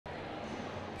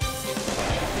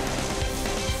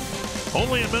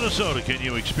Only in Minnesota can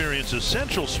you experience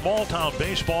essential small-town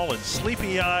baseball in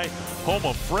SleepyEye, home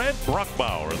of Fred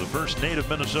Bruckbauer, the first native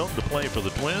Minnesotan to play for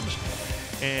the Twins,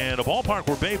 and a ballpark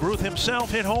where Babe Ruth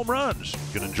himself hit home runs.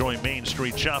 You can enjoy Main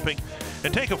Street shopping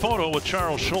and take a photo with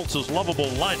Charles Schultz's lovable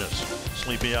Linus.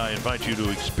 SleepyEye invites you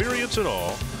to experience it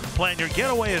all. Plan your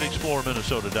getaway at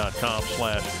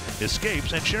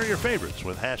exploreminnesota.com/escapes and share your favorites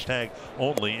with hashtag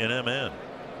OnlyinMN.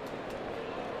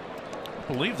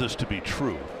 I believe this to be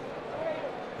true.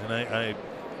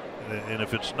 And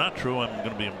if it's not true, I'm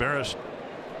going to be embarrassed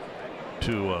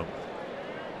to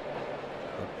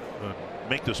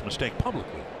make this mistake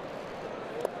publicly.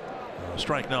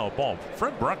 Strike now, a ball.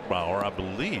 Fred Bruckbauer, I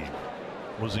believe,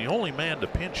 was the only man to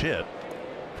pinch hit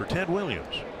for Ted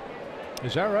Williams.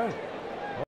 Is that right?